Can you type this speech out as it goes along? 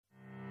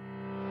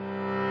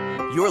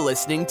You're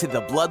listening to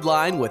The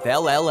Bloodline with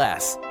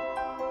LLS.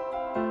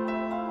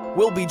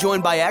 We'll be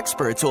joined by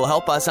experts who will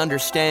help us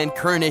understand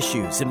current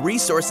issues and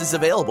resources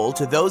available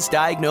to those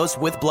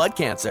diagnosed with blood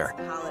cancer.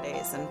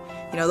 Holidays and,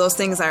 those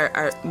things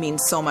mean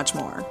so much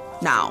more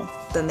now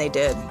than they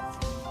did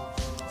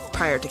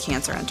prior to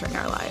cancer entering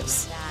our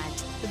lives.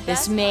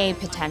 This may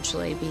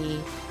potentially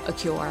be a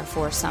cure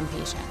for some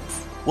patients.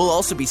 We'll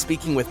also be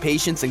speaking with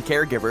patients and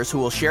caregivers who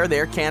will share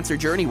their cancer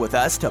journey with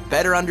us to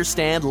better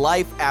understand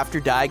life after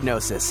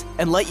diagnosis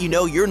and let you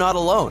know you're not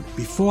alone.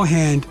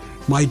 Beforehand,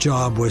 my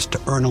job was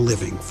to earn a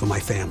living for my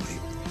family.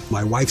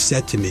 My wife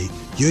said to me,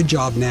 your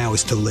job now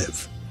is to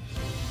live.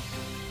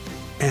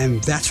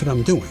 And that's what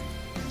I'm doing.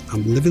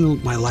 I'm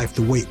living my life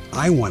the way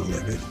I want to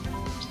live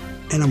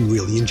it, and I'm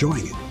really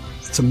enjoying it.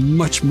 It's a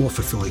much more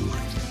fulfilling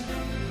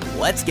life.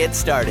 Let's get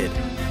started.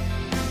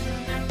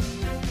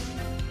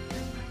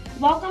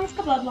 Welcome to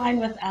the Bloodline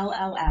with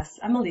LLS.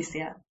 I'm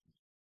Alicia.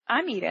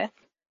 I'm Edith.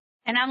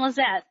 And I'm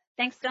Lizette.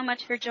 Thanks so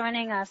much for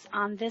joining us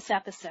on this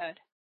episode.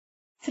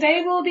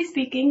 Today we'll be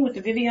speaking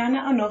with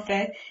Viviana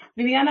Onofre.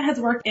 Viviana has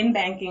worked in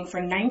banking for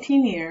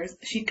 19 years.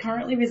 She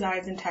currently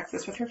resides in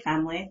Texas with her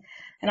family.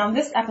 And on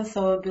this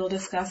episode, we'll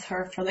discuss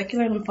her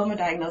follicular lymphoma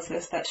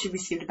diagnosis that she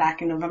received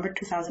back in November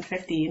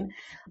 2015,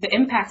 the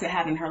impact it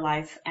had in her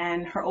life,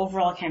 and her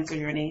overall cancer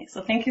journey.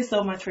 So thank you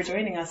so much for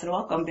joining us, and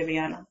welcome,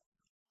 Viviana.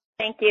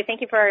 Thank you. Thank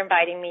you for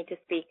inviting me to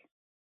speak.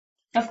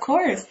 Of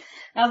course.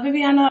 Now,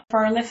 Viviana,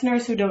 for our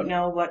listeners who don't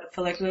know what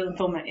follicular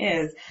lymphoma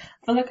is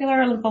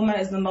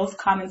the most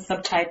common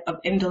subtype of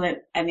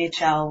indolent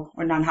NHL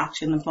or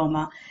non-Hodgkin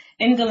lymphoma,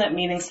 indolent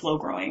meaning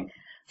slow-growing.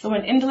 So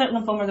when indolent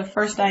lymphoma are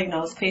first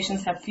diagnosed,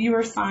 patients have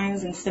fewer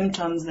signs and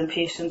symptoms than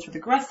patients with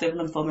aggressive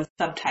lymphoma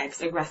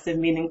subtypes, aggressive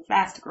meaning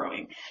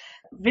fast-growing.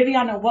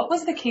 Viviana, what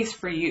was the case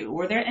for you?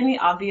 Were there any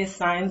obvious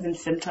signs and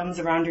symptoms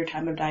around your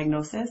time of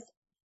diagnosis?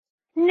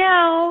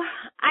 No,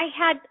 I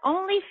had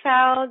only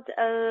felt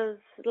a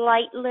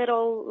slight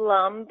little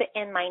lump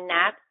in my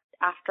neck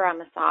after a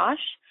massage.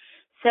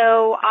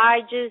 So I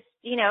just,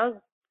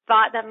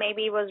 thought that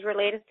maybe it was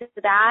related to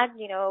that,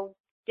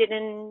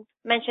 didn't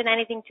mention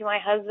anything to my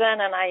husband,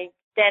 and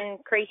then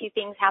crazy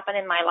things happened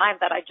in my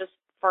life that I just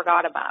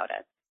forgot about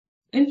it.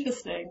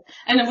 Interesting.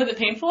 And was it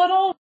painful at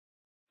all?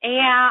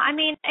 Yeah,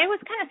 it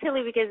was kind of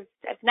silly because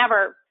I've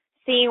never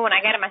seen when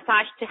I get a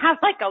massage to have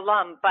like a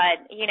lump,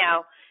 but,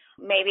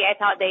 maybe I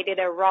thought they did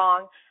it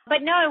wrong.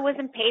 But no, it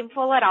wasn't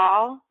painful at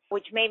all,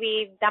 which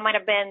maybe that might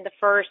have been the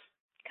first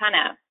kind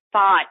of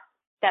thought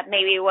that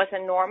maybe it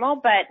wasn't normal,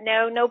 but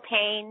no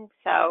pain.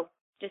 So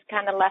just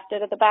kind of left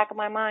it at the back of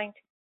my mind.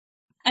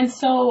 And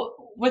so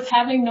with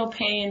having no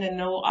pain and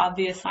no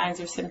obvious signs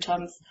or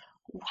symptoms,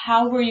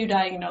 how were you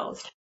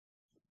diagnosed?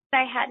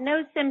 I had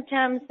no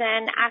symptoms,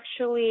 and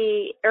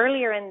actually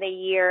earlier in the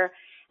year,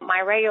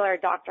 my regular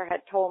doctor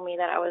had told me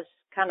that I was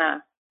kind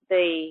of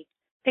the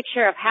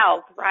picture of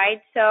health, right?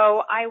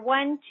 So I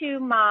went to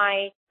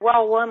my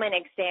well woman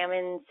exam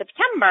in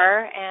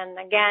September, and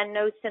again,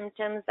 no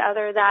symptoms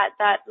other than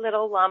that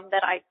little lump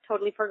that I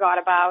totally forgot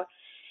about.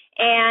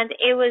 And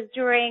it was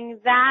during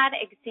that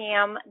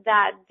exam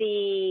that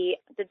the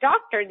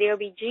doctor, the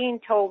OB-GYN,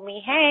 told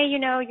me, hey,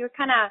 you're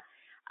kind of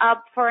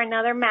up for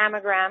another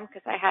mammogram,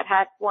 because I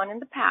had one in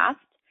the past.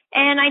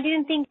 And I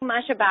didn't think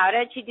much about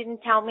it. She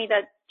didn't tell me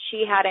that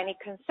she had any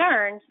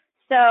concerns.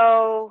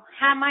 So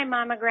had my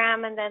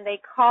mammogram, and then they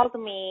called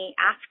me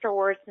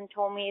afterwards and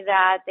told me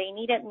that they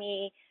needed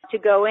me to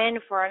go in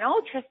for an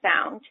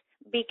ultrasound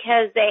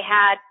because they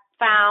had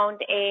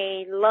found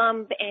a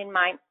lump in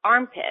my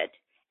armpit.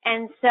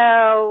 And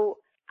so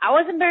I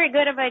wasn't very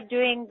good about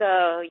doing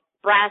the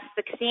breast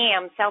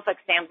exam,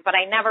 self-exams, but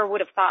I never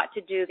would have thought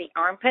to do the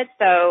armpit,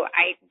 so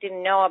I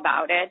didn't know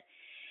about it.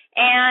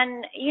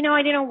 And,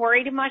 I didn't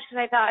worry too much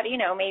because I thought,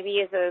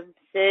 maybe it's a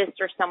cyst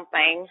or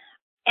something.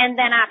 And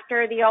then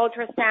after the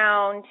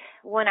ultrasound,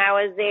 when I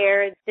was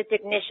there, the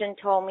technician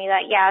told me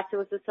that, yes, it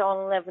was the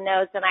swollen lymph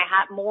nodes, and I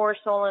had more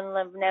swollen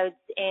lymph nodes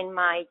in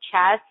my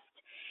chest.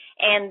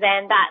 And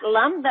then that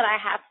lump that I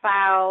had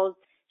found,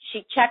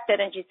 she checked it,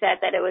 and she said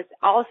that it was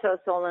also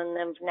a swollen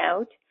lymph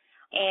node.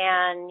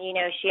 And,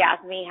 she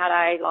asked me, had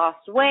I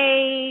lost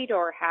weight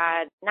or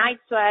had night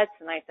sweats?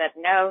 And I said,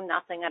 no,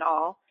 nothing at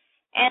all.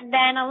 And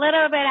then a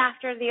little bit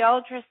after the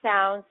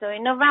ultrasound, so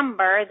in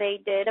November, they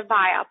did a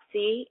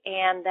biopsy,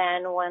 and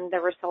then when the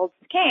results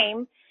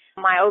came,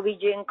 my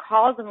OB-GYN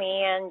called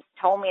me and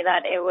told me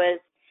that it was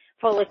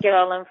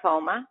follicular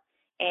lymphoma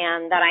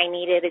and that I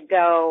needed to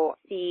go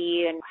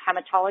see a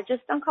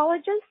hematologist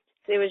oncologist.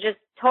 So it was just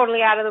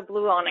totally out of the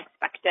blue,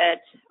 unexpected.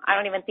 I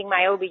don't even think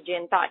my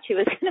OB-GYN thought she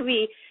was going to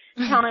be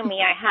telling me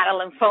I had a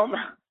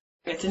lymphoma.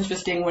 It's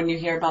interesting when you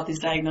hear about these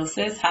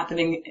diagnoses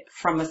happening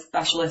from a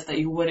specialist that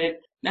you wouldn't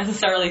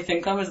necessarily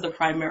think of as the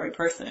primary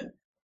person.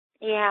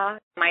 Yeah.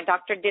 My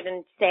doctor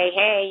didn't say,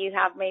 hey, you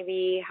have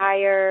maybe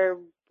higher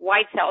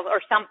white cells or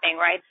something,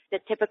 right? The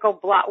typical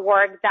blood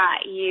work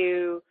that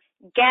you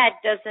get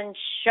doesn't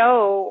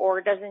show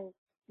or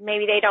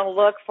maybe they don't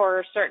look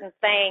for certain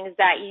things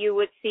that you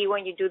would see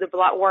when you do the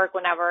blood work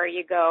whenever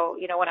you go,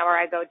 whenever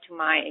I go to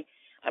my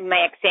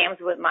my exams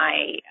with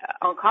my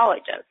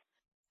oncologist.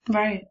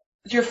 Right.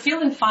 You're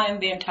feeling fine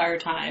the entire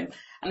time,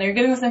 and they're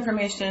getting this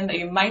information that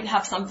you might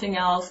have something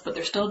else, but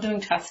they're still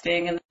doing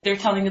testing, and they're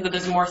telling you that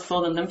there's more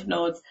swollen than lymph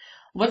nodes.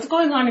 What's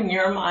going on in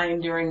your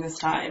mind during this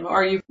time?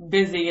 Or are you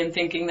busy and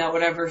thinking that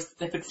whatever,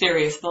 if it's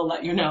serious, they'll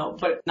let you know,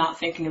 but not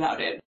thinking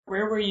about it?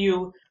 Where were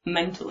you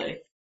mentally?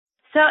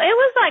 So it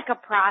was like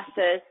a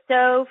process.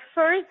 So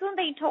first when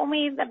they told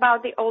me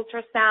about the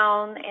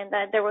ultrasound and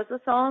that there was a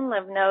swollen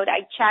lymph node,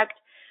 I checked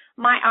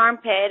my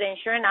armpit, and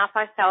sure enough,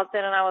 I felt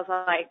it, and I was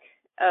like,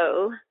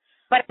 oh.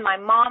 But my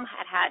mom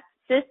had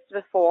cysts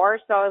before,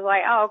 so I was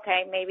like, oh,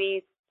 okay,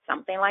 maybe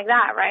something like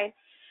that, right?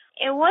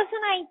 It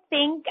wasn't, I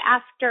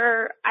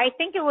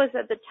think it was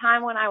at the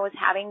time when I was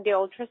having the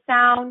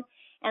ultrasound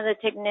and the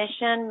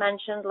technician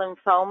mentioned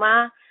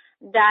lymphoma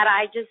that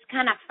I just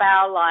kind of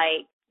felt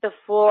like the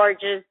floor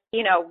just,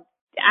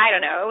 I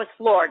don't know, it was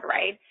floored,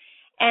 right?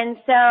 And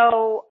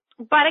so,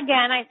 but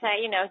again, I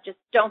say, just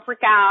don't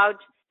freak out.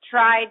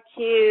 Try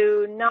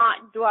to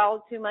not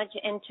dwell too much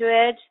into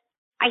it.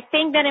 I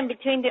think that in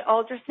between the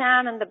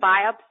ultrasound and the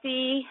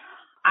biopsy,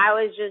 I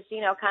was just,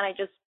 kind of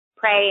just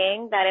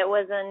praying that it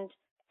wasn't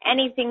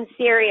anything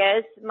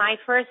serious. My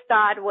first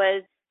thought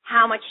was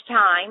how much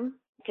time,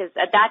 because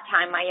at that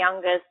time my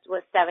youngest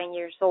was 7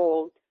 years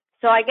old.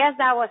 So I guess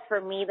that was for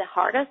me the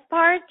hardest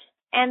part.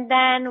 And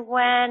then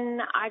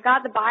when I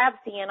got the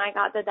biopsy and I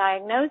got the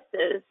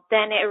diagnosis,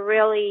 then it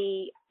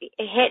really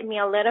hit me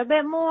a little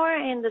bit more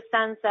in the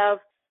sense of,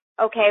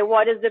 okay,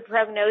 what is the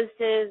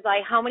prognosis?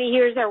 Like, how many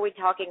years are we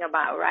talking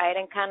about, right?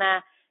 And kind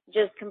of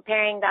just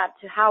comparing that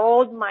to how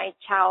old my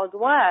child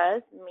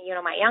was,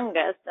 my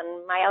youngest,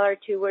 and my other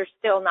two were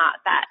still not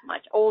that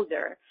much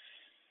older.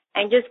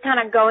 And just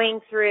kind of going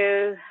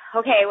through,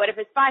 okay, what if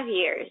it's 5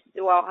 years?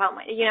 Well, how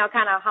much,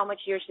 kind of how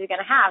much years she's going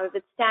to have? If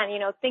it's 10,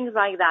 things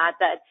like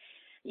that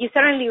you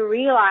suddenly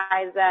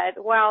realize that,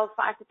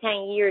 5 to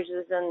 10 years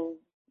isn't,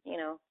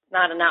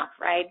 not enough,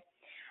 right?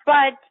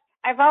 But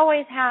I've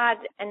always had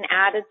an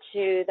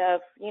attitude of,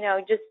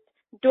 just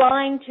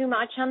dwelling too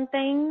much on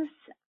things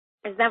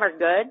is never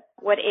good.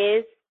 What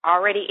is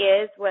already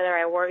is, whether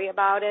I worry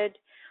about it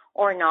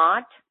or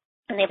not.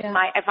 And if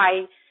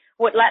I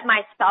would let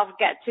myself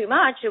get too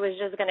much, it was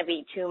just going to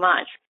be too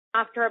much.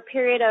 After a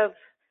period of,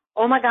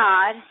 oh my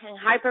God, and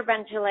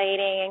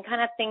hyperventilating and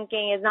kind of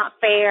thinking it's not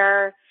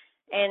fair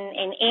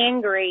and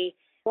angry,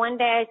 one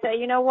day I said,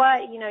 you know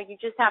what, you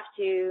just have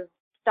to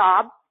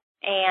stop.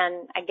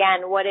 And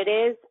again, what it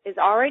is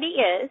already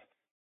is.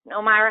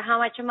 No matter how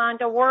much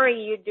amount of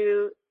worry you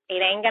do,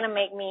 it ain't going to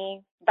make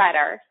me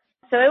better.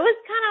 So it was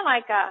kind of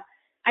like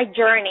a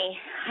journey.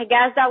 I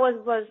guess that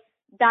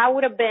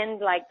would have been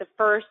like the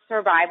first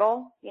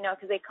survival,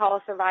 because they call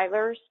us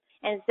survivors.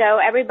 And so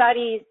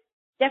everybody's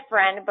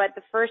different, but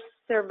the first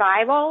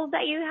survival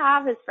that you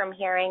have is from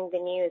hearing the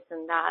news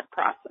and that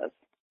process.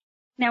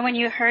 Now, when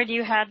you heard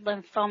you had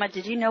lymphoma,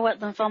 did you know what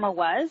lymphoma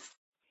was?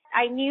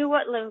 I knew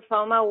what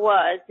lymphoma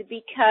was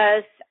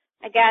because,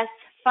 I guess,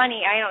 I don't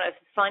know if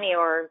it's funny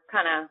or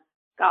kind of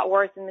got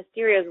worse in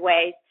mysterious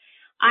ways,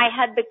 I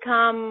had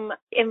become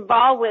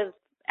involved with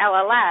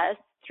LLS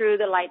through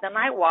the Light the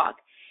Night Walk.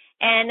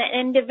 And an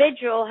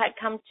individual had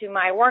come to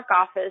my work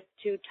office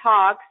to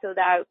talk so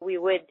that we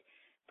would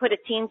put a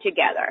team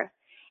together.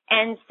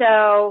 And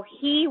so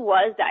he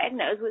was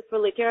diagnosed with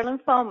follicular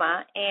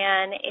lymphoma,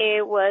 and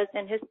it was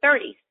in his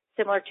 30s,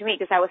 similar to me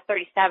because I was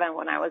 37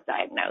 when I was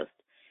diagnosed.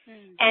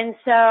 And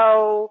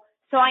so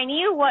I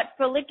knew what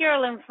follicular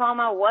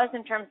lymphoma was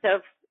in terms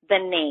of the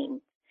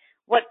name.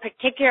 What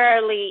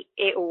particularly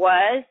it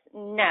was,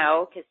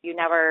 no, because you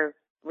never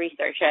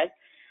research it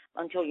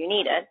until you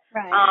need it.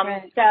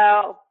 Right.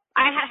 So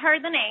I had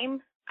heard the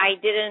name. I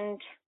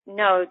didn't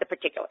know the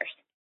particulars.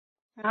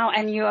 Oh,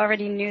 and you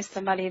already knew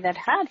somebody that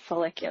had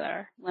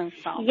follicular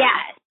lymphoma.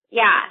 Yes.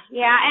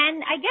 Yeah.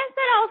 And I guess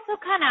that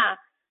also kind of,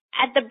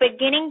 at the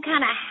beginning,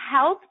 kind of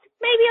helped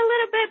maybe a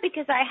little bit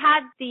because I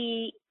had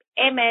the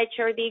image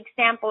or the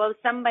example of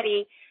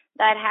somebody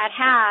that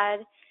had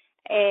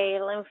a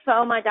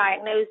lymphoma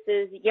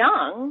diagnosis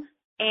young,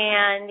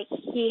 and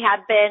he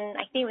had been,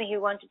 I think when he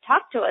wanted to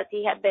talk to us,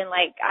 he had been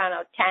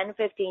 10,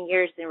 15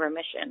 years in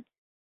remission.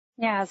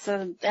 Yeah,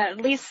 so at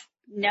least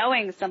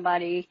knowing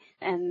somebody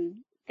and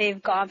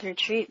they've gone through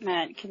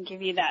treatment can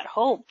give you that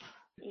hope.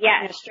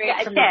 Yes.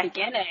 Straight from the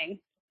beginning.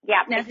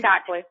 Yeah,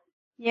 exactly.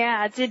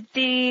 Yeah. Did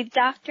the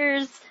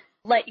doctors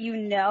let you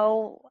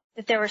know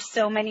that there were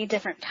so many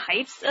different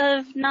types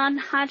of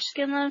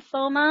non-Hodgkin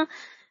lymphoma?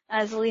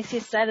 As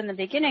Alicia said in the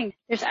beginning,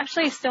 there's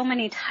actually so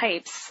many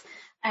types,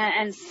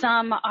 and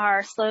some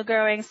are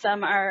slow-growing,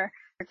 some are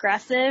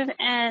aggressive,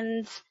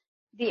 and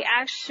the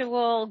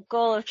actual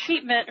goal of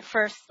treatment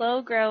for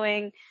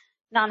slow-growing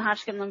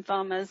non-Hodgkin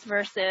lymphomas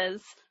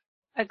versus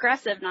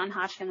aggressive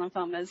non-Hodgkin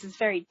lymphomas is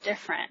very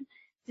different.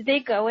 Did they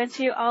go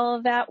into all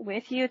of that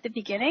with you at the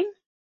beginning?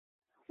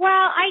 Well,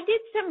 I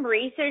did some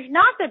research,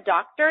 not the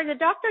doctor. The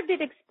doctor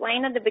did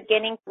explain at the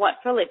beginning what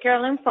follicular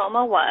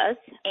lymphoma was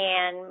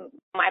and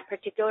my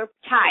particular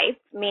type,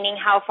 meaning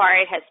how far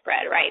it has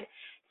spread, right?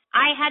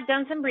 I had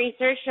done some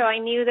research, so I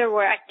knew there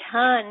were a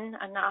ton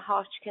of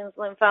non-Hodgkin's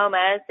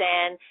lymphomas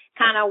and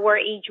kind of where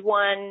each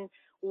one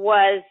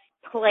was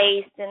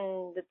placed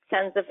in the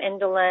sense of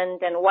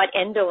indolent and what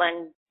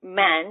indolent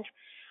meant.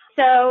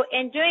 So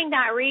in doing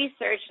that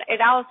research,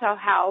 it also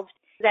helped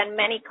that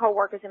many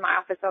coworkers in my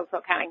office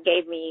also kind of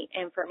gave me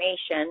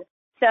information.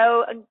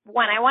 So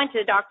when I went to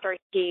the doctor,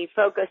 he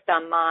focused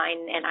on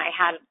mine, and I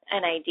had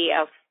an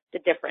idea of the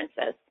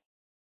differences.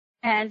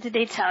 And did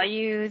they tell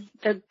you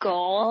the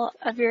goal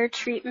of your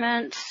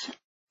treatment?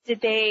 Did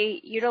they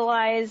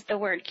utilize the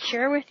word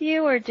cure with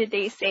you, or did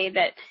they say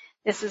that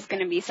this is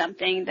going to be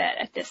something that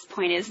at this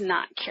point is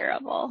not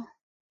curable?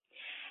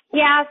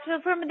 Yeah,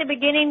 so from the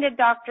beginning, the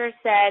doctor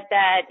said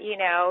that,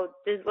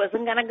 this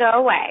wasn't going to go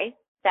away,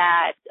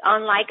 that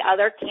unlike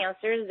other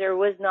cancers, there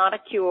was not a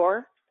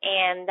cure,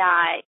 and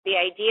that the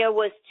idea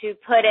was to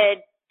put it,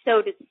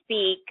 so to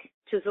speak,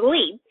 to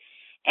sleep,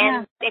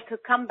 and it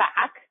could come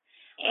back.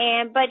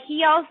 But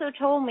he also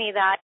told me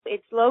that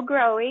it's slow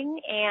growing,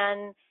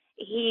 and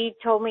he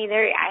told me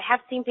I have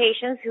seen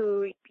patients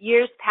who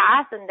years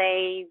pass and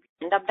they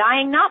end up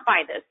dying not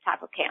by this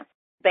type of cancer.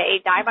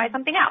 They die by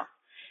something else.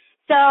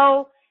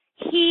 So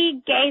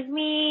he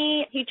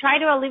tried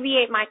to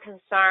alleviate my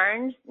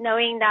concerns,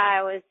 knowing that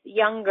I was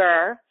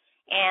younger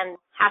and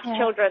have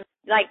children,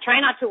 try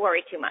not to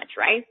worry too much,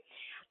 right?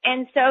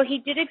 And so he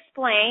did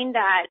explain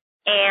that,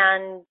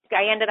 and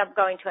I ended up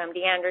going to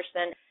MD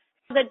Anderson.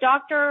 The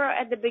doctor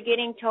at the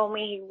beginning told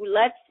me,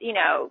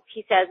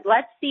 he says,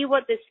 let's see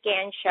what the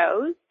scan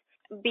shows,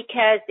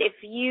 because if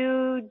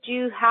you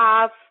do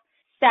have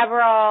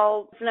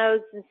several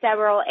nodes in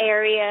several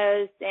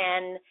areas,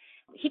 and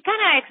he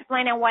kind of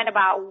explained and went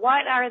about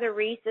what are the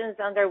reasons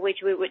under which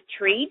we would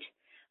treat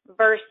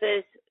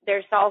versus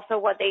there's also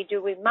what they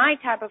do with my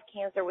type of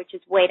cancer, which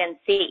is wait and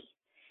see,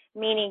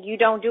 meaning you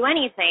don't do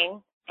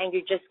anything and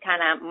you just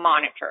kind of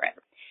monitor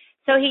it.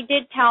 So he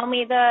did tell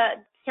me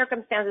the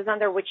circumstances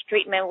under which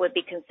treatment would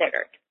be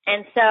considered.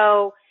 And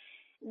so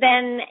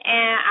then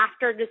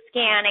after the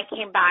scan, it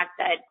came back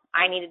that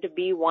I needed to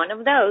be one of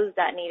those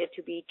that needed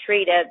to be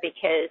treated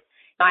because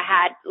I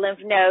had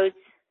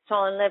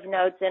swollen lymph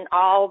nodes in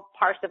all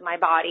parts of my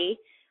body,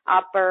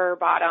 upper,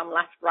 bottom,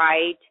 left,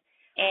 right,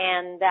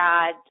 and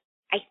that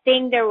I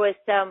think there was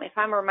if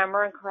I'm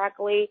remembering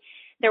correctly,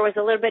 there was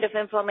a little bit of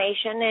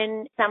inflammation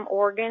in some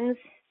organs.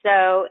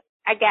 So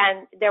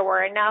again, there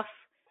were enough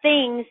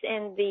things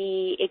in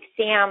the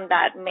exam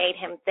that made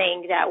him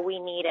think that we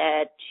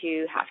needed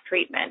to have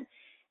treatment.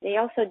 They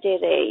also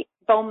did a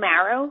bone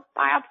marrow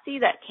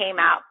biopsy that came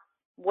out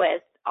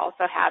with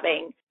also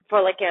having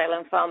follicular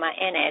lymphoma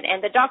in it.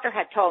 And the doctor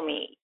had told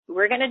me,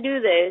 we're going to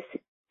do this,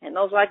 and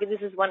most likely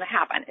this is going to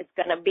happen. It's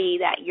going to be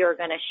that you're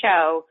going to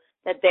show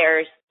that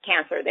there's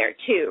cancer there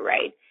too,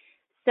 right?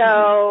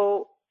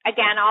 So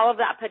again, all of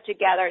that put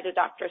together, the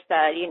doctor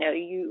said,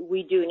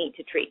 we do need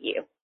to treat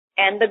you.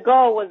 And the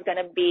goal was going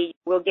to be,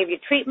 we'll give you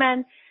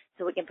treatment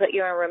so we can put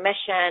you in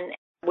remission.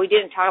 We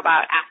didn't talk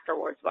about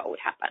afterwards what would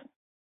happen.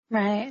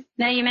 Right.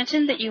 Now, you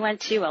mentioned that you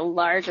went to a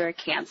larger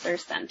cancer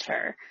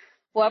center.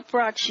 What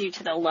brought you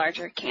to the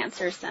larger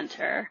cancer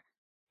center?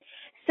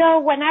 So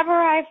whenever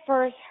I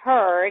first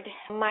heard,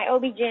 my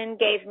OB-GYN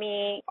gave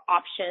me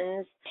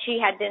options. She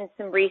had done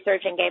some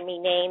research and gave me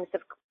names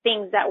of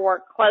things that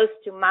were close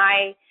to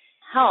my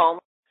home.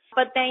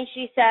 But then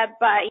she said,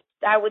 but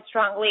I would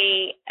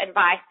strongly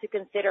advise to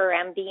consider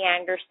MD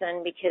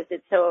Anderson because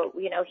it's so,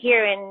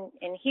 here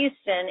in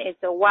Houston,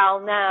 it's a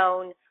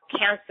well-known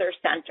cancer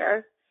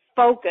center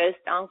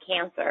focused on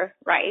cancer,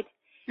 right?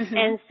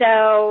 And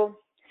so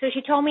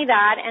she told me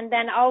that. And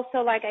then also,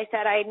 like I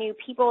said, I knew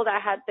people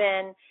that had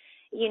been,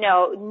 new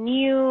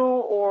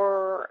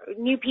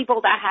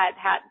people that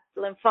had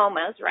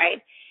lymphomas,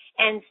 right?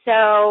 And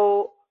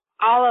so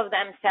all of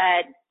them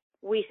said,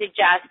 we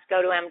suggest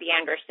go to MD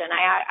Anderson.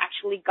 I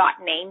actually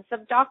got names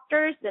of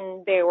doctors,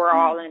 and they were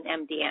all in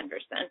MD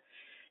Anderson.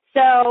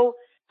 So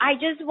I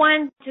just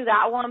went to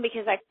that one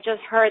because I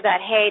just heard that,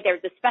 hey, they're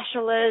the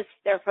specialists.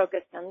 They're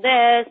focused on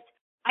this.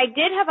 I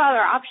did have other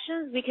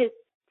options because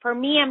for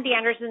me, MD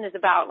Anderson is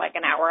about like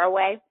an hour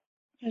away.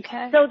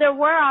 Okay. So there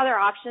were other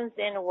options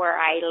in where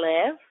I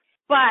live.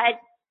 But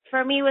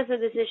for me, it was a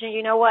decision,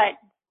 you know what,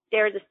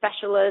 they're the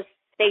specialists.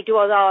 They do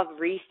a lot of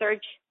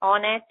research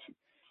on it.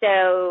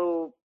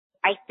 So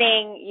I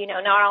think,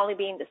 not only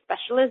being the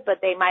specialist, but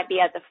they might be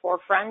at the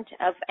forefront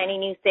of any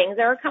new things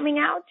that are coming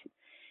out.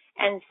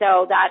 And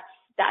so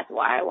that's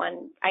why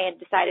I had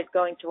decided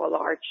going to a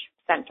large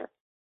center.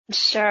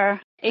 Sure.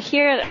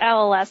 Here at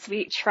LLS,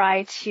 we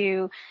try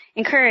to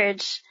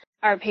encourage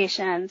our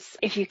patients,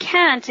 if you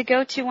can, to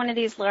go to one of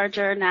these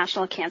larger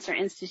National Cancer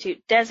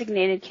Institute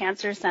designated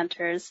cancer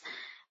centers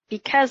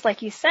because,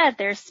 like you said,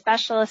 there's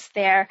specialists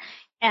there.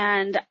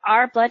 And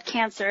our blood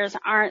cancers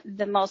aren't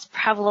the most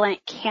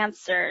prevalent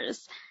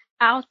cancers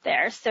out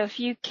there. So if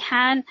you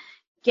can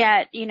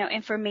get,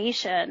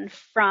 information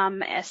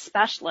from a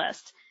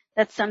specialist,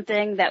 that's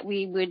something that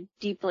we would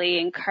deeply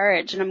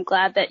encourage. And I'm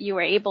glad that you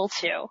were able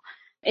to.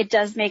 It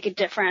does make a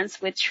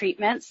difference with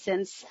treatment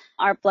since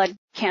our blood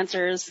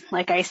cancers,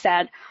 like I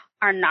said,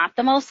 are not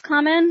the most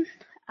common.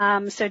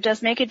 So it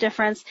does make a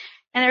difference.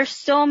 And there's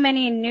so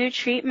many new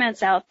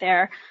treatments out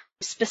there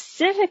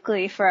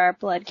specifically for our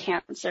blood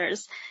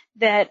cancers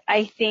that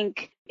I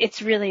think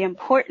it's really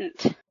important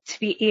to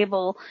be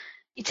able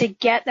to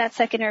get that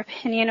second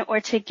opinion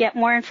or to get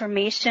more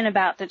information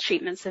about the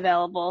treatments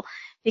available,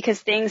 because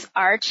things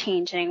are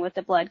changing with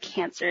the blood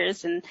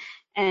cancers and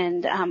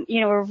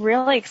we're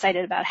really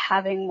excited about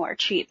having more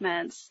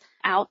treatments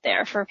out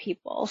there for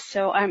people.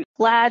 So I'm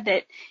glad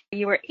that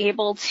you were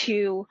able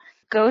to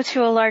go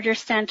to a larger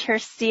center,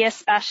 see a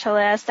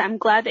specialist. I'm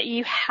glad that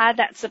you had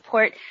that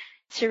support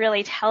to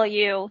really tell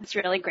you it's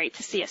really great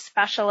to see a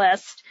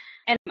specialist.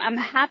 And I'm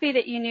happy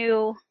that you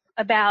knew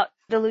about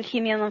the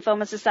Leukemia and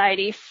Lymphoma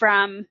Society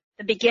from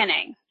the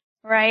beginning,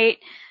 right?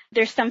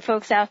 There's some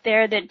folks out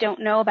there that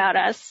don't know about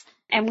us,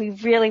 and we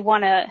really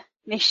want to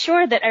make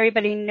sure that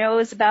everybody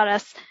knows about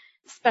us,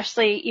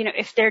 especially,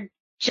 if they're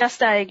just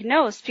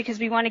diagnosed, because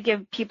we want to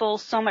give people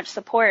so much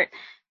support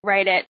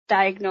right at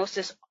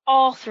diagnosis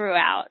all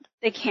throughout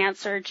the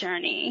cancer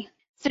journey.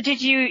 So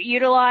did you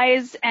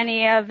utilize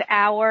any of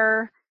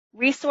our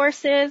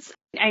resources?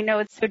 I know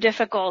it's so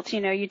difficult,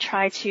 you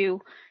try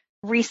to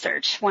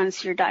research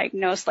once you're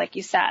diagnosed, like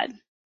you said.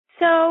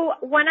 So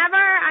whenever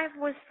I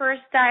was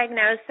first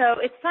diagnosed, so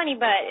it's funny,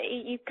 but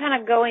you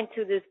kind of go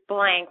into this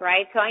blank,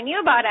 right? So I knew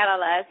about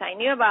LLS, I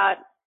knew about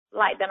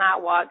Light the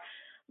Not Walk,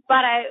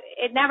 but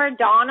it never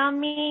dawned on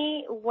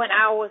me when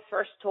I was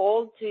first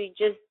told to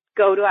just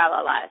go to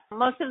LLS.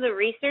 Most of the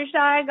research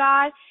that I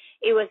got,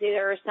 it was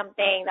either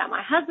something that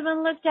my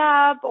husband looked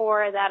up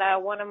or that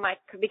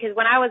because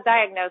when I was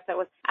diagnosed, I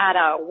was at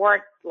a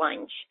work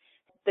lunch.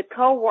 The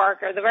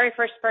coworker, the very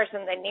first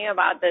person that knew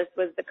about this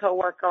was the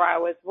coworker I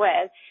was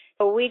with.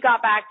 So we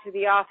got back to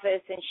the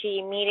office and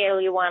she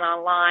immediately went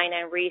online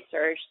and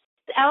researched.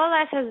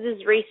 LLS has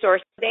this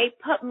resource. They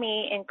put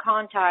me in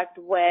contact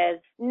with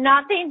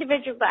not the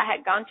individual that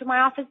had gone to my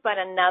office, but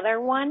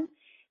another one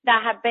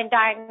that had been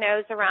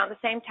diagnosed around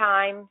the same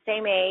time,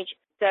 same age.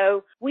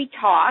 So we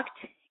talked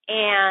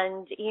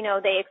and,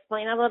 they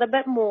explained a little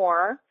bit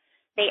more.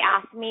 They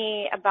asked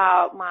me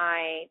about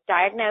my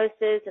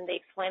diagnosis and they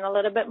explained a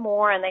little bit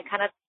more, and they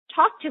kind of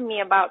talked to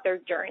me about their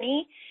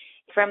journey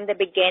from the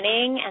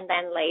beginning and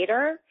then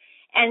later.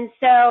 And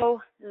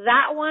so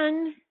that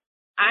one,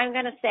 I'm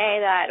going to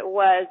say that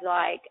was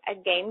like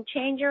a game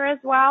changer as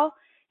well.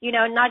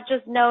 Not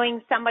just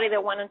knowing somebody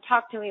that wanted to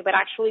talk to me, but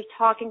actually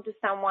talking to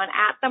someone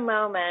at the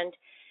moment,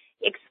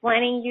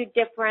 explaining you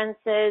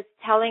differences,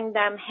 telling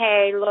them,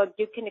 hey, look,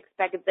 you can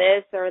expect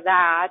this or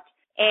that.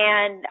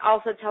 And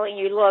also telling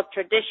you, look,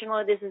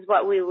 traditionally this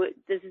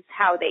is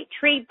how they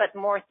treat, but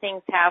more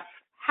things have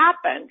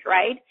happened,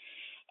 right?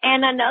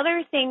 And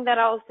another thing that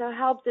also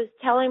helped is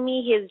telling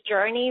me his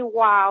journey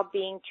while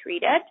being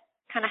treated,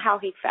 kind of how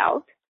he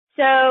felt.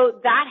 So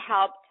that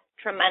helped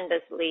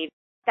tremendously.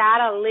 That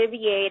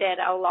alleviated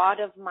a lot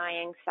of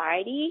my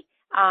anxiety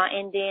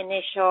in the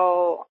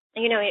initial,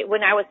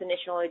 when I was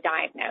initially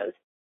diagnosed.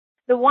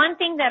 The one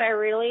thing that I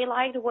really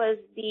liked was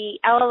the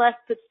LLS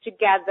puts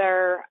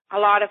together a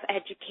lot of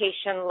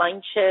education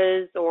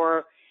lunches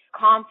or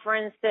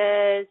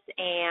conferences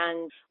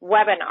and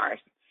webinars.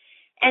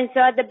 And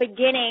so at the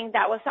beginning,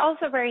 that was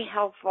also very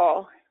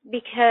helpful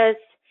because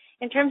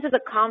in terms of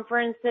the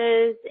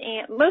conferences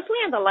and mostly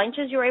on the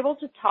lunches, you're able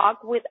to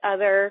talk with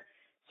other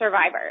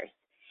survivors.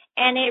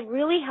 And it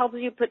really helps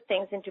you put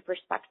things into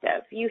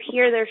perspective. You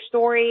hear their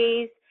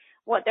stories,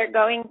 what they're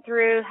going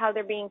through, how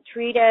they're being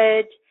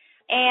treated,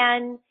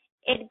 and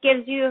it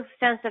gives you a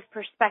sense of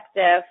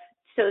perspective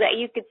so that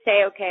you could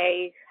say,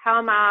 okay, how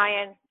am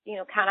I and,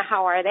 kind of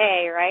how are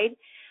they, right?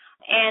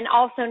 And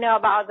also know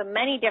about the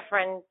many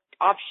different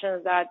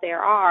options that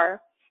there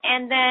are.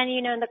 And then,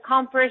 in the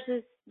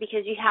conferences,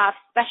 because you have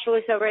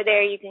specialists over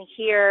there, you can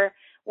hear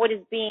what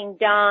is being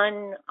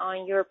done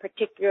on your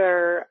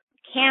particular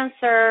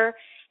cancer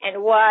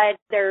and what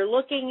they're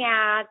looking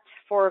at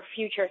for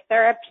future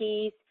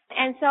therapies.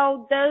 And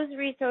so those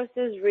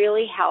resources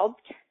really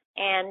helped.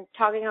 And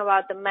talking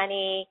about the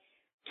many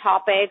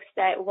topics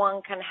that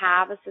one can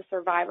have as a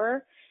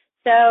survivor.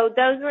 So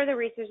those were the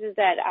resources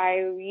that I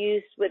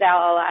used with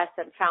LLS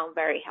and found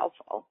very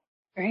helpful.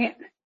 Great.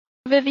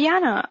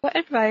 Viviana, what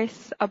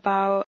advice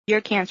about your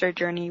cancer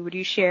journey would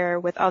you share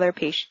with other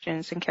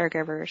patients and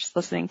caregivers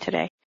listening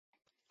today?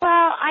 Well,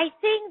 I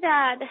think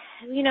that,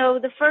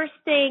 the first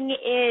thing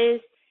is,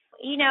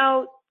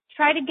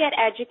 try to get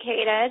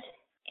educated,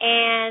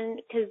 and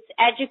because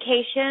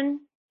education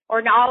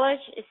or knowledge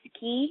is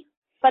key.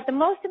 But the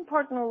most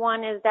important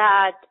one is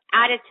that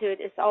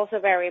attitude is also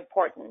very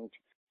important.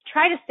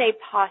 Try to stay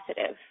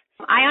positive.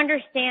 I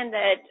understand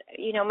that,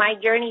 my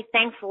journey,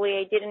 thankfully,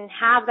 I didn't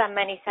have that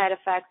many side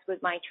effects with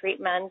my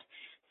treatment.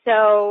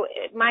 So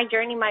my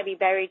journey might be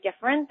very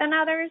different than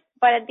others.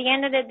 But at the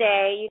end of the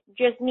day,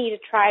 you just need to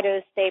try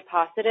to stay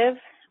positive.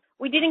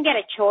 We didn't get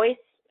a choice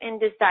in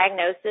this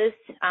diagnosis.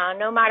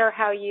 No matter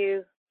how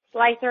you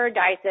slice or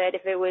dice it,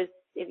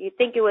 if you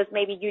think it was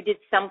maybe you did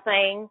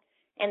something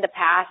in the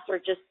past or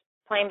just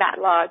plain bad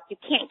luck, you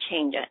can't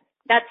change it.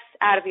 That's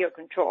out of your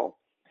control.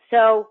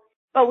 So,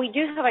 but we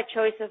do have a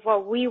choice of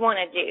what we want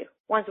to do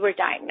once we're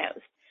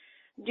diagnosed.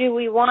 Do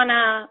we want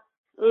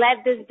to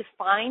let this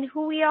define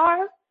who we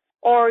are?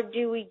 Or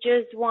do we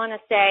just want to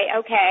say,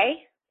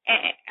 okay,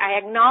 I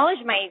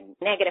acknowledge my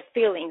negative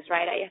feelings,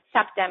 right? I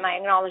accept them. I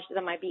acknowledge that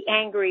I might be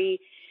angry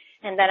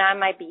and that I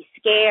might be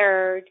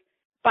scared,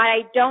 but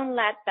I don't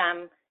let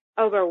them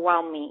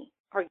overwhelm me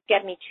or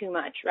get me too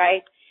much,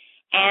 right?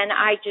 And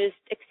I just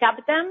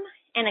accept them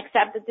and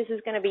accept that this is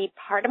going to be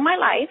part of my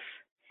life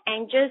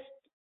and just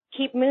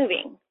keep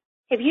moving.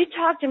 If you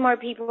talk to more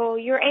people,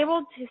 you're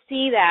able to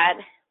see that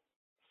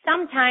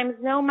sometimes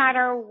no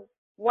matter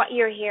what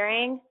you're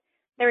hearing,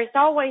 there is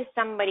always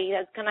somebody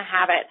that's going to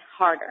have it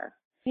harder.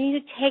 You need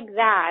to take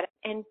that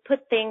and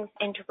put things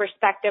into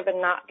perspective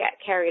and not get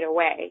carried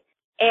away.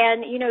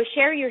 And,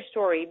 share your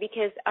story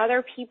because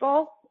other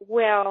people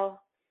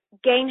will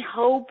gain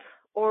hope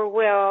or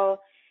will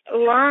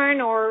learn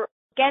or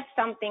get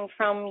something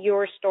from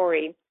your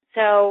story.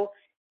 So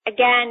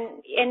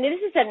again, and this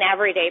is an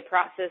everyday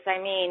process.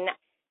 I mean,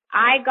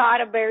 I got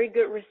a very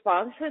good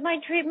response with my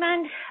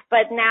treatment,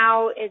 but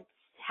now it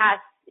has,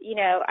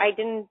 I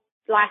didn't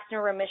last in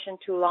remission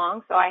too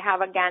long, so I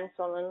have again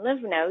swollen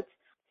lymph nodes.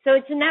 So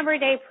it's an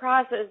everyday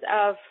process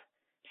of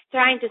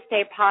trying to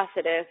stay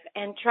positive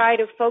and try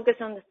to focus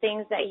on the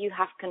things that you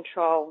have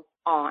control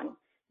on,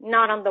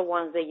 not on the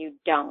ones that you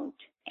don't.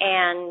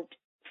 And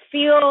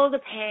feel the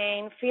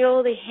pain,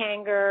 feel the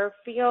anger,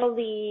 feel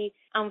the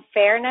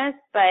unfairness,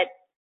 but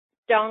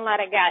don't let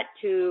it get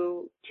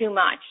too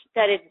much,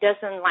 that it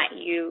doesn't let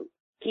you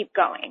keep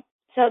going.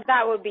 So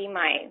that would be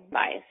my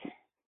advice.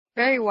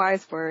 Very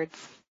wise words.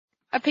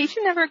 A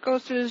patient never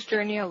goes through this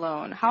journey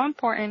alone. How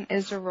important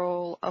is the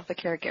role of the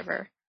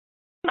caregiver?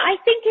 I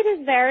think it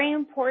is very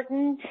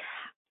important.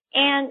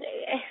 And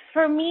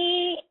for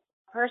me,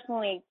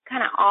 personally,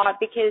 kind of odd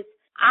because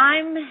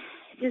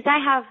since I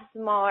have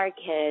smaller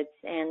kids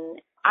and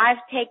I've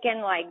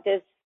taken like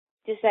this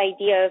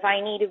idea of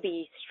I need to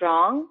be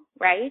strong,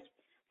 right?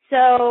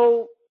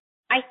 So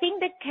I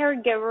think the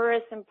caregiver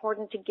is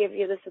important to give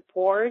you the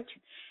support.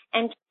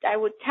 And I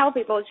would tell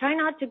people, try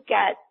not to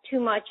get too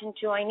much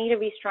into I need to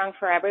be strong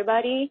for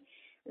everybody,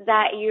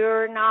 that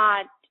you're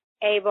not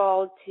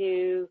able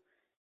to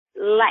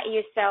let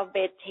yourself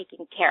be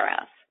taken care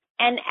of.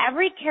 And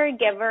every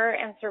caregiver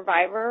and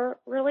survivor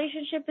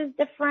relationship is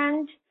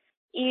different.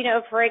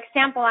 For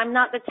example, I'm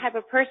not the type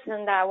of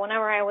person that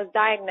whenever I was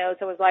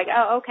diagnosed, I was like,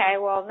 oh, okay,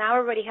 well, now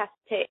everybody has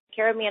to take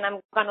care of me and I'm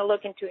going to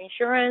look into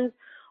insurance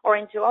or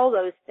into all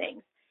those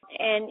things.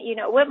 And,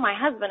 with my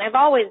husband, I've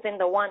always been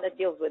the one that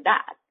deals with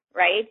that,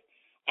 right?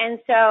 And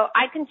so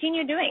I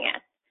continue doing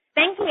it.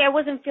 Thankfully, I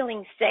wasn't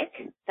feeling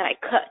sick that I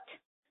could.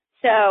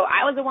 So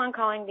I was the one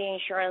calling the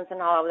insurance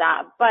and all of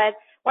that. But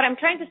what I'm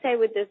trying to say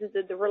with this is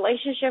that the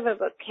relationship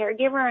of a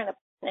caregiver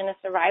and a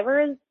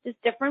survivor is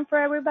different for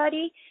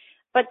everybody.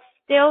 But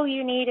still,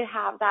 you need to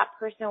have that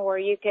person where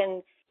you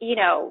can,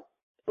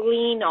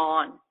 lean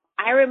on.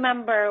 I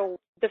remember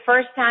the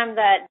first time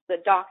that the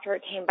doctor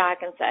came back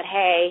and said,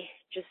 hey,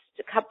 just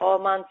a couple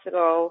of months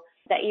ago,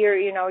 that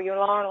you're no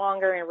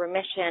longer in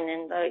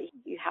remission and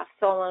you have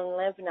swollen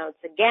lymph nodes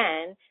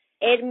again.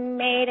 It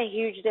made a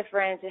huge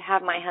difference to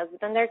have my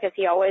husband there because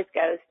he always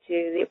goes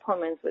to the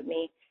appointments with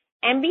me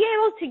and be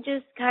able to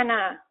just kind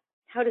of,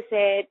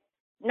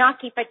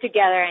 not keep it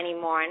together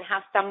anymore and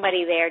have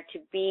somebody there to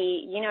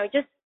be,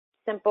 just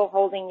simple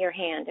holding your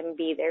hand and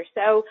be there.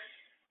 So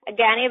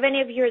again, even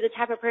if you're the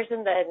type of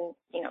person that,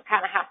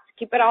 kind of has to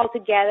keep it all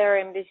together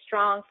and be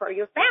strong for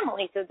your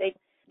family so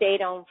they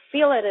don't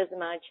feel it as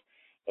much,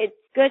 it's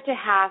good to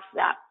have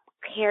that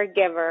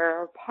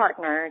caregiver or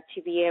partner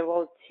to be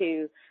able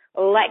to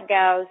let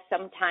go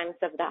sometimes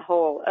of that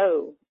whole,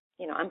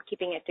 I'm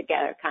keeping it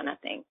together kind of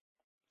thing.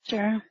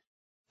 Sure.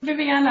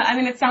 Viviana,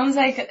 it sounds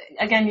like,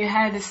 again, you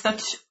had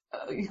such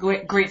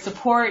great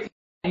support.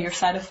 Your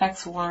side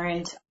effects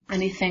weren't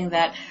anything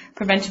that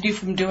prevented you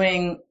from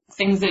doing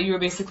things that you were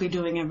basically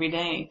doing every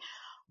day.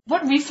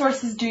 What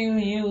resources do you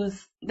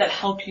use that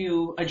help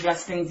you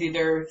address things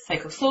either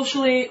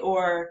psychosocially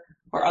or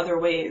other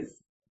ways?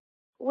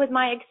 With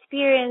my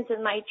experience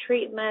in my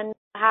treatment,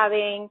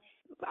 having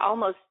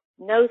almost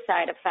no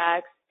side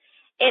effects,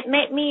 it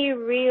made me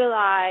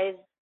realize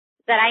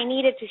that I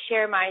needed to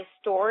share my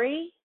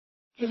story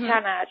to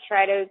kind of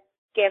try to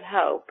give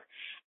hope.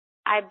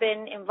 I've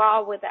been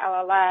involved with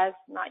LLS,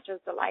 not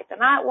just the Life the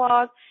Night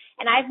Walk,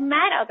 and I've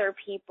met other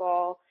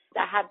people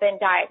that have been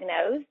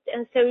diagnosed.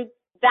 And so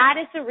that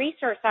is a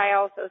resource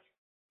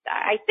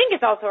I think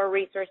it's also a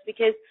resource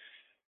because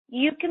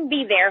you can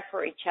be there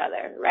for each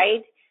other,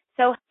 right?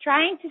 So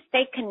trying to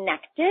stay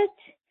connected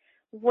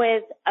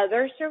with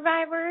other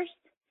survivors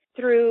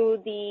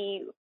through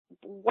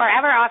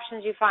wherever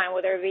options you find,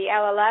 whether it be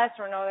LLS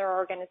or another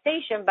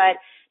organization, but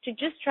to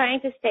just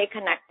trying to stay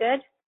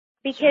connected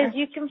because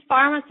you can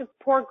form a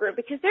support group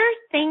because there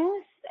are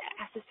things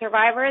as a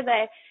survivor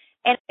that,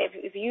 and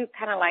if you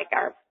kind of like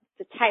are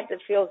the type that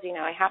feels,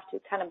 I have to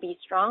kind of be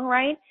strong,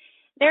 right?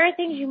 there are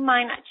things you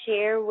might not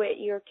share with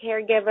your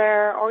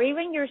caregiver or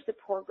even your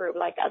support group,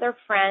 like other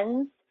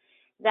friends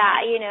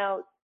that,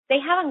 they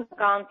haven't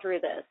gone through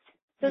this.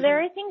 So there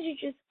are things you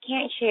just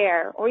can't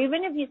share, or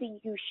even if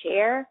you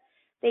share,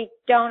 they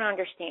don't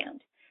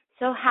understand.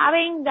 So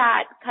having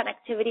that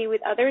connectivity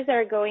with others that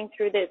are going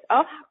through this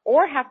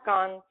or have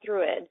gone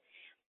through it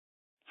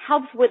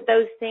helps with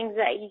those things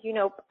that,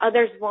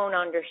 others won't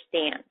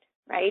understand,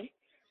 right?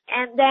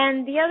 And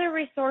then the other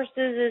resources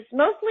is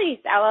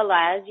mostly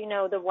LLS,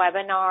 the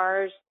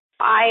webinars.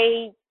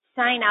 I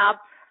sign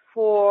up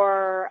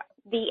for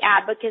the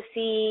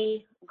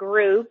advocacy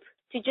group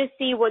to just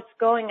see what's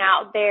going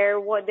out there,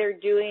 what they're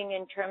doing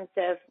in terms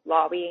of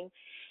lobbying.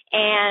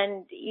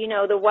 And,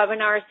 the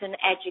webinars and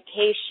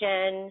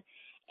education.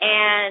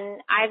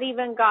 And I've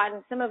even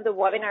gotten some of the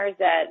webinars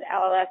that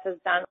LLS has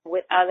done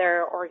with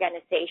other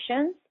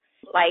organizations,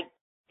 like I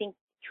think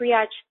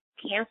Triage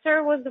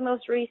Cancer was the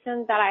most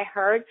recent that I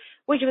heard,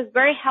 which was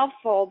very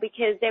helpful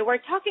because they were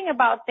talking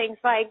about things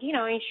like,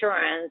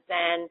 insurance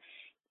and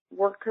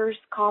workers'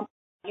 comp,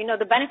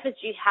 the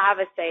benefits you have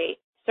as a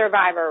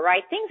survivor,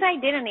 right? Things I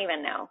didn't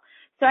even know.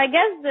 So I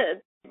guess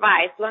the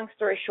advice, long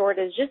story short,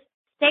 is just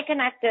stay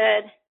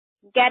connected,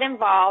 get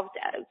involved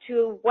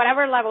to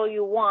whatever level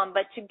you want,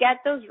 but to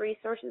get those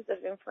resources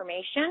of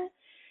information,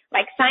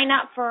 like sign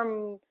up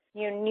for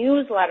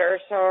newsletters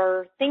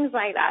or things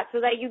like that so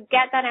that you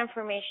get that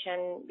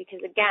information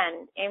because,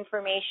 again,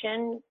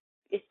 information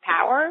is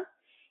power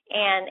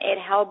and it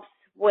helps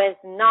with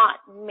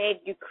not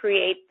make you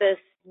create this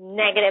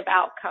negative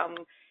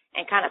outcome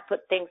and kind of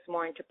put things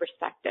more into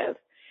perspective.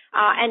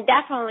 And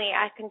definitely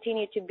I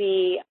continue to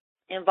be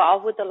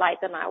involved with the Light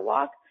the Night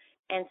Walk.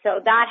 And so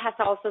that has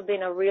also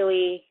been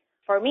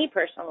for me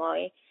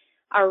personally,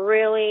 a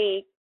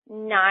really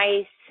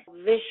nice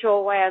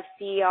visual way of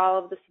seeing all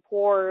of the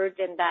support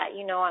and that,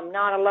 I'm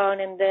not alone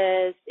in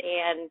this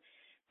and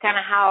kind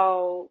of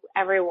how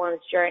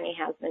everyone's journey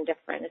has been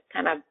different. It's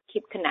kind of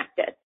keep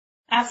connected.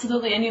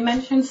 Absolutely. And you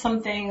mentioned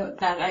something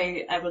that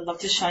I would love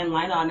to shine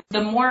light on.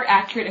 The more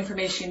accurate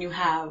information you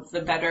have,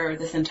 the better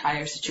this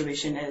entire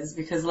situation is.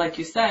 Because like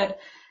you said,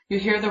 you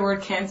hear the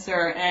word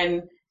cancer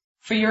and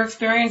for your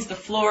experience, the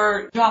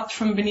floor dropped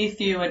from beneath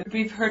you. And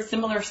we've heard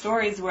similar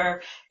stories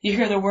where you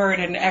hear the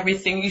word and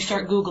everything, you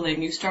start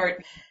Googling, you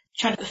start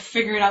trying to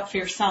figure it out for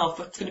yourself,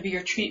 what's going to be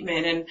your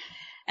treatment.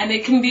 And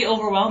it can be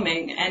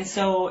overwhelming. And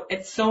so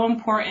it's so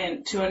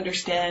important to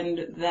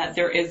understand that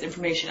there is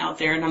information out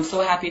there. And I'm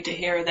so happy to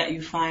hear that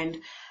you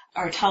find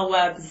our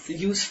telewebs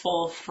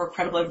useful for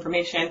credible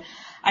information.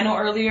 I know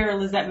earlier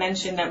Lizette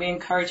mentioned that we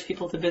encourage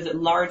people to visit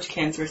large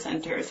cancer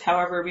centers.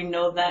 However, we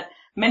know that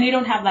many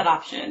don't have that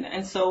option.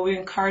 And so we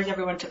encourage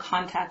everyone to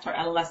contact our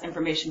LLS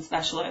information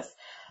specialists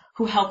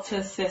who help to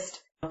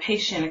assist a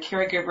patient, a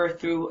caregiver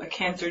through a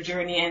cancer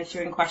journey,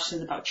 answering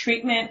questions about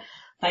treatment,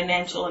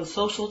 financial and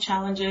social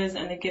challenges,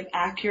 and they give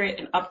accurate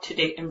and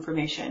up-to-date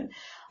information.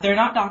 They're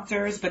not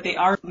doctors, but they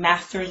are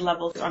master's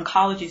level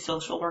oncology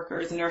social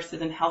workers,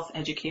 nurses, and health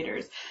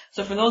educators.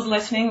 So for those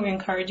listening, we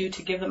encourage you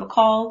to give them a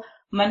call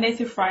Monday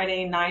through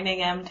Friday, 9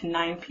 a.m. to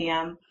 9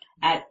 p.m.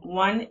 at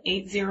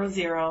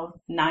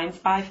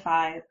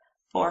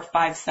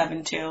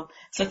 1-800-955-4572.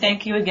 So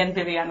thank you again,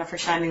 Viviana, for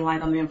shining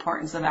light on the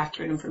importance of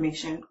accurate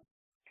information.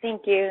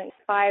 Thank you.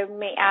 If I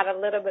may add a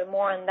little bit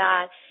more on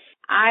that,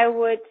 I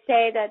would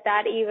say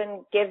that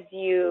even gives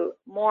you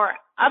more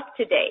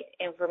up-to-date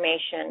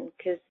information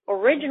because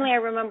originally I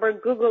remember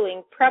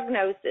Googling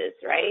prognosis,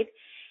 right?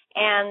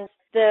 And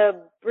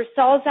the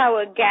results I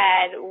would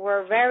get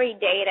were very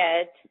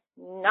dated,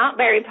 not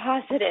very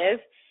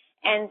positive.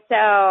 And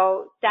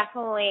so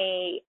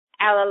definitely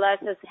LLS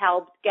has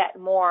helped get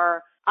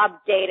more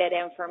updated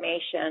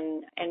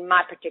information in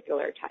my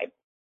particular type.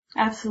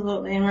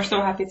 Absolutely, and we're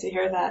so happy to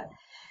hear that.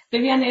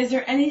 Viviana, is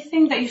there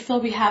anything that you feel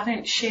we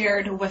haven't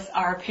shared with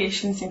our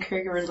patients and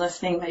caregivers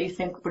listening that you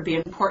think would be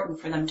important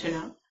for them to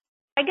know?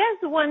 I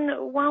guess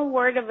one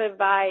word of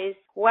advice,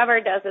 whoever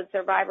does it,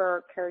 survivor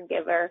or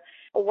caregiver,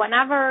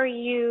 whenever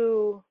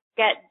you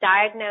get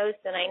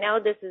diagnosed, and I know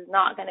this is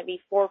not going to be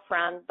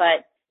forefront,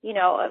 but,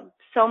 at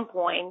some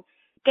point,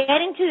 get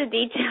into the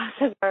details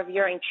of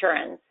your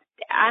insurance.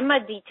 I'm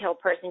a detail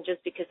person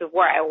just because of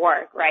where I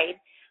work, right?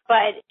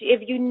 But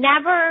if you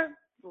never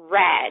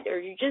read or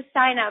you just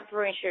sign up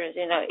for insurance,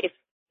 if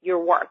your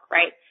work,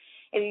 right?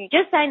 If you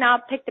just sign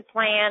up, pick the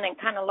plan and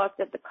kind of looked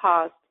at the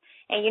cost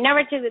and you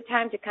never took the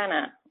time to kind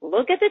of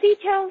look at the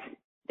details,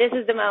 this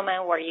is the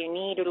moment where you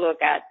need to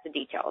look at the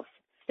details.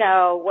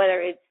 So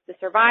whether it's the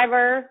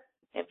survivor,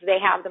 if they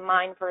have the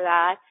mind for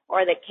that,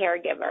 or the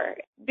caregiver.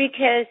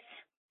 Because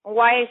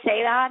why I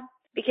say that?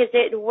 Because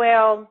it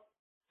will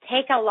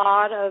take a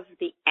lot of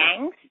the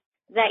angst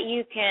that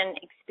you can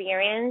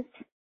experience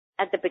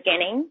at the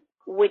beginning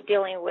with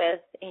dealing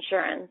with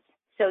insurance,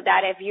 so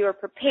that if you are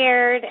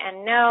prepared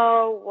and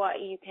know what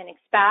you can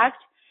expect,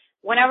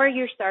 whenever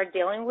you start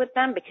dealing with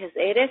them, because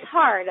it is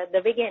hard at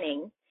the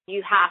beginning,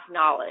 you have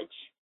knowledge.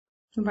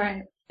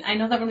 Right. I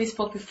know that when we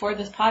spoke before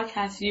this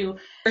podcast, you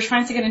were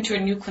trying to get into a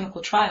new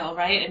clinical trial,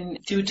 right? And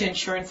due to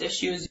insurance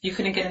issues, you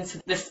couldn't get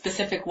into this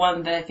specific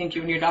one that I think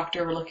you and your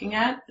doctor were looking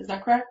at. Is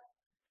that correct?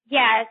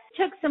 Yeah, it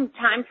took some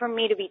time for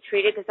me to be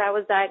treated because I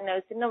was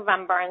diagnosed in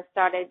November and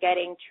started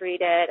getting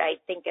treated, I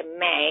think, in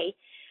May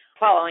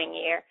following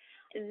year.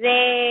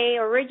 They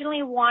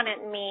originally wanted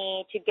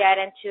me to get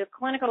into a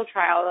clinical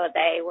trial that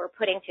they were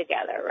putting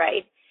together,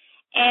 right?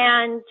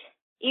 And,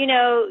 you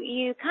know,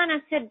 you kind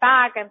of sit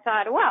back and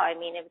thought, well, I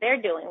mean, if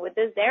they're dealing with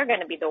this, they're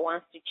going to be the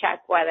ones to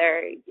check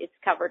whether it's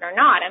covered or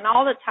not. And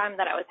all the time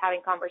that I was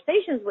having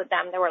conversations with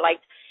them, they were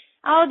like,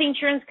 oh, the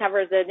insurance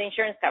covers it, the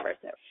insurance covers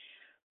it.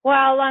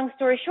 Well, long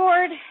story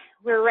short,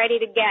 we're ready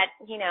to get,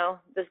 you know,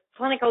 the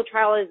clinical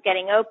trial is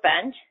getting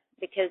opened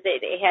because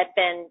it had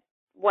been,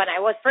 when I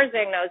was first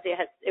diagnosed,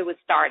 it was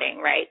starting,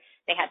 right?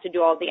 They had to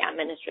do all the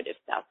administrative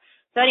stuff.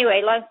 So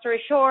anyway, long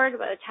story short,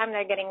 by the time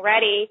they're getting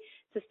ready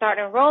to start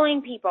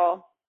enrolling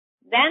people,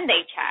 then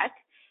they check,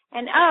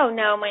 and oh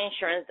no, my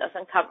insurance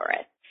doesn't cover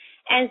it.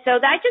 And so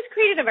that just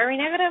created a very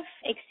negative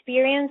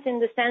experience in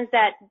the sense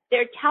that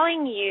they're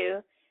telling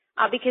you,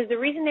 because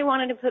the reason they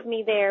wanted to put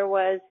me there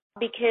was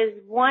because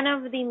one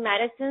of the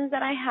medicines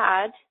that I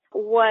had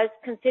was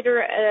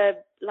considered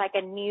like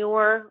a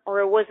newer, or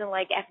it wasn't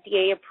like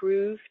FDA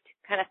approved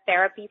kind of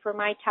therapy for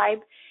my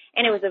type,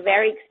 and it was a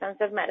very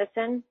expensive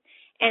medicine.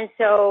 And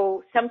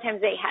so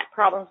sometimes they had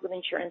problems with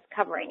insurance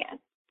covering it.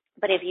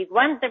 But if you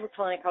went the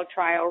clinical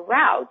trial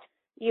route,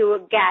 you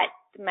would get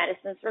the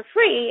medicines for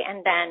free,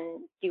 and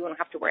then you wouldn't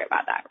have to worry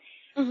about that.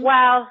 Mm-hmm.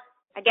 Well,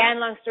 again,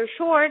 long story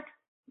short,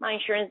 my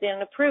insurance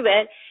didn't approve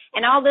it.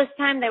 And all this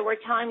time they were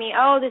telling me,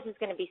 oh, this is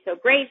going to be so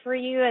great for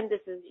you, and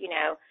this is, you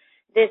know,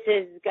 this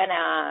is going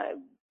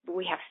to,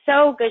 we have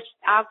so good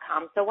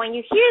outcomes. So when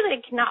you hear that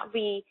it cannot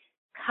be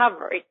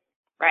covered,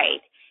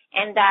 right,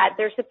 and that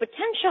there's a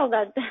potential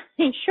that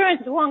the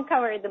insurance won't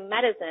cover the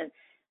medicine,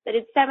 that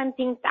it's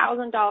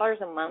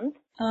 $17,000 a month.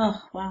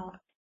 Oh, wow.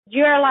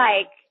 You're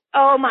like,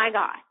 oh my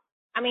God.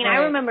 I mean, right.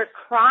 I remember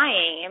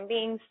crying and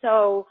being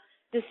so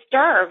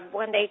disturbed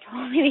when they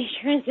told me the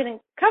insurance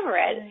didn't cover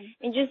it,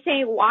 and just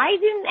saying, why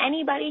didn't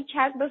anybody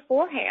check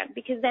beforehand?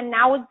 Because then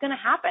now it's going to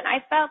happen.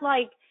 I felt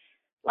like,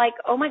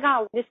 oh my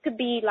God, this could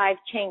be life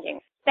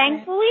changing.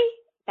 Thankfully,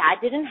 that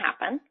didn't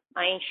happen.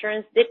 My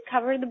insurance did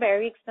cover the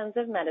very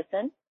expensive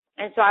medicine.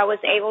 And so I was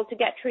able to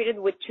get treated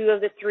with 2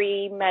 of the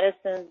 3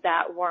 medicines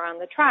that were on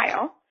the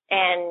trial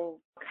and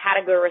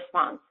had a good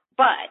response.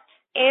 But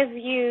if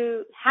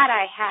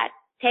I had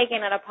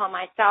taken it upon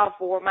myself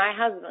or my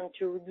husband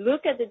to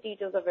look at the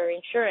details of our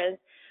insurance,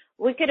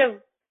 we could have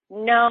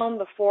known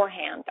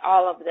beforehand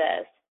all of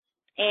this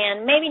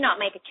and maybe not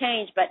make a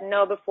change, but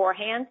know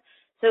beforehand.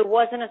 So it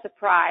wasn't a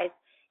surprise,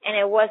 and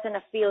it wasn't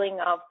a feeling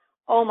of,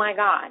 oh my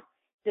God,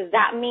 does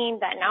that mean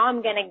that now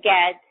I'm going to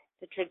get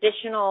the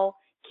traditional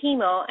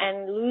chemo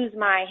and lose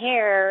my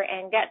hair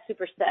and get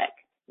super sick?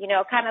 You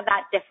know, kind of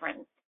that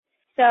difference.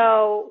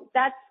 So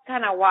that's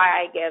kind of why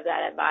I give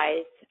that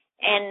advice.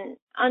 And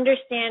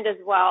understand as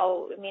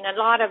well, I mean, a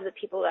lot of the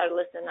people that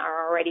listen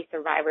are already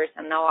survivors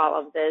and know all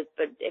of this,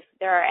 but if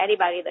there are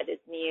anybody that is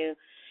new,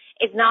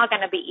 it's not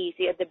going to be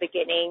easy at the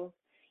beginning.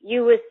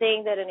 You would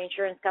think that an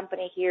insurance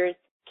company hears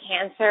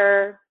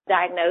cancer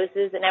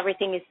diagnosis and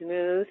everything is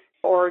smooth,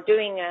 or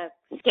doing a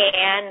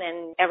scan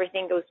and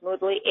everything goes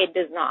smoothly. It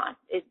does not.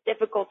 It's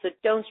difficult, so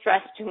don't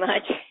stress too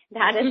much.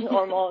 That is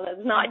normal.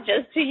 That's not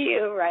just to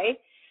you, right?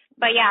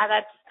 But yeah,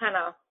 that's kind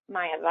of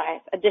my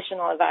advice,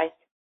 additional advice.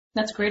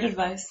 That's great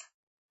advice.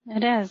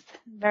 It is.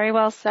 Very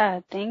well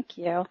said. Thank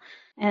you.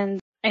 And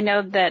I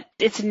know that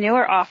it's a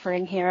newer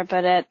offering here,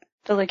 but at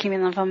the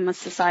Leukemia and Lymphoma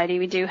Society,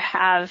 we do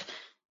have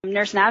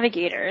nurse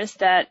navigators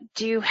that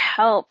do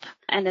help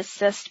and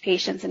assist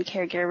patients and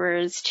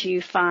caregivers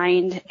to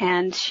find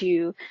and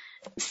to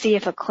see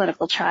if a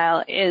clinical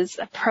trial is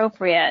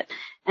appropriate,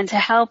 and to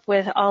help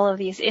with all of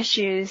these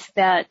issues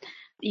that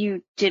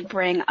you did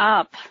bring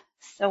up.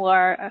 So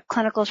our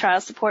clinical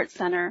trial support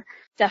center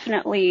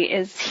definitely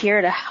is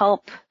here to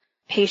help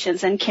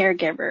patients and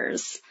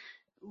caregivers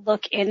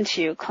look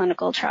into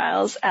clinical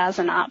trials as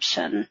an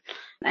option,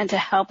 and to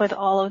help with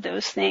all of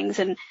those things,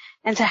 and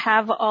to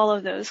have all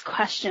of those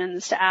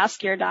questions to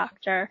ask your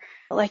doctor,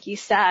 like you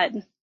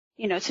said,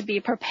 you know, to be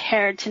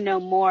prepared to know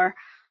more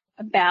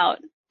about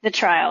the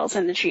trials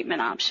and the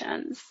treatment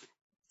options.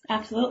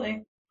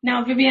 Absolutely.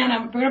 Now,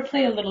 Viviana, we're going to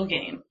play a little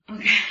game.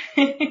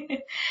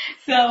 Okay.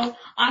 So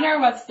on our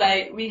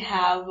website, we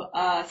have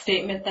a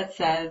statement that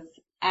says,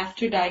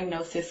 after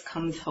diagnosis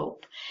comes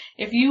hope.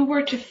 If you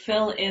were to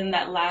fill in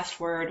that last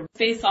word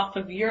based off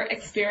of your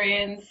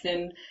experience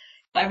and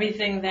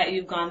everything that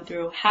you've gone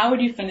through, how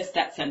would you finish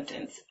that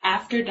sentence?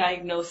 After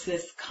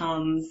diagnosis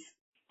comes...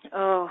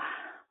 Oh,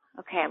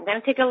 okay. I'm going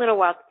to take a little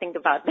while to think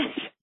about this.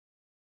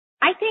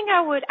 I think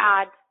I would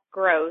add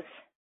growth.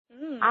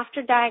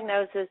 After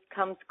diagnosis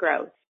comes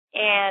growth.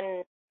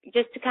 And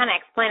just to kind of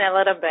explain a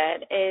little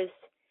bit is,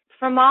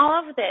 from all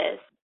of this,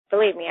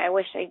 believe me, I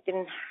wish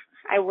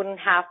I wouldn't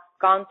have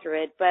gone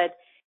through it, but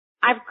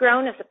I've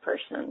grown as a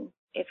person.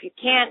 If you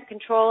can't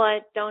control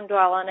it, don't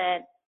dwell on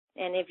it.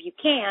 And if you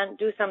can,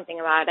 do something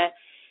about it.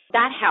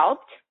 That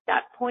helped.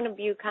 That point of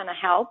view kind of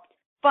helped.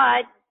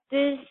 But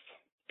this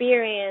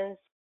experience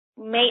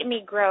made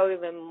me grow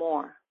even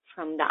more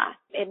from that.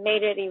 It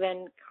made it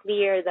even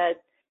clear that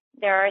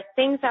there are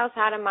things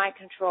outside of my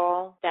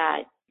control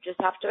that just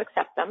have to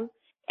accept them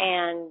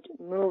and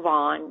move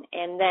on.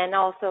 And then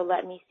also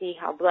let me see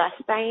how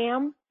blessed I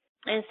am.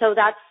 And so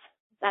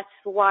that's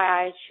why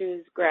I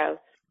choose growth.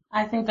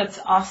 I think that's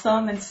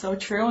awesome and so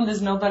true, and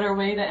there's no better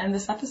way to end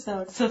this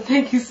episode. So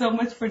thank you so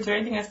much for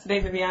joining us today,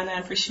 Viviana,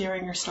 and for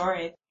sharing your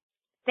story.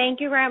 Thank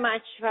you very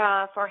much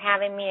for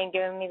having me and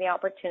giving me the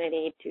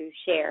opportunity to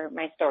share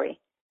my story.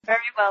 Very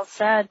well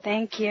said.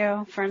 Thank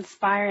you for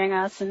inspiring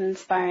us and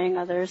inspiring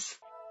others.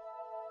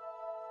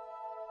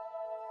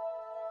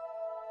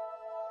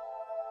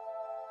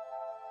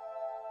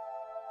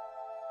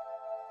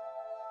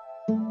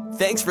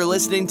 Thanks for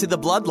listening to The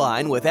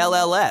Bloodline with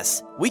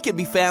LLS. We can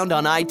be found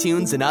on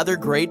iTunes and other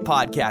great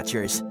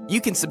podcatchers.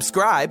 You can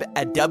subscribe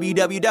at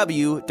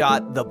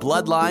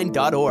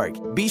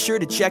www.thebloodline.org. Be sure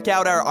to check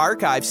out our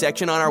archive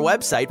section on our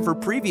website for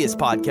previous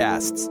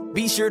podcasts.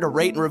 Be sure to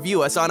rate and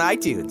review us on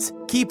iTunes.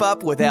 Keep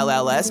up with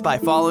LLS by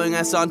following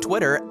us on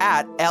Twitter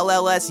at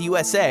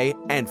LLSUSA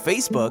and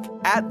Facebook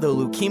at the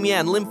Leukemia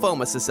and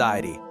Lymphoma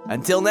Society.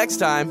 Until next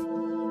time.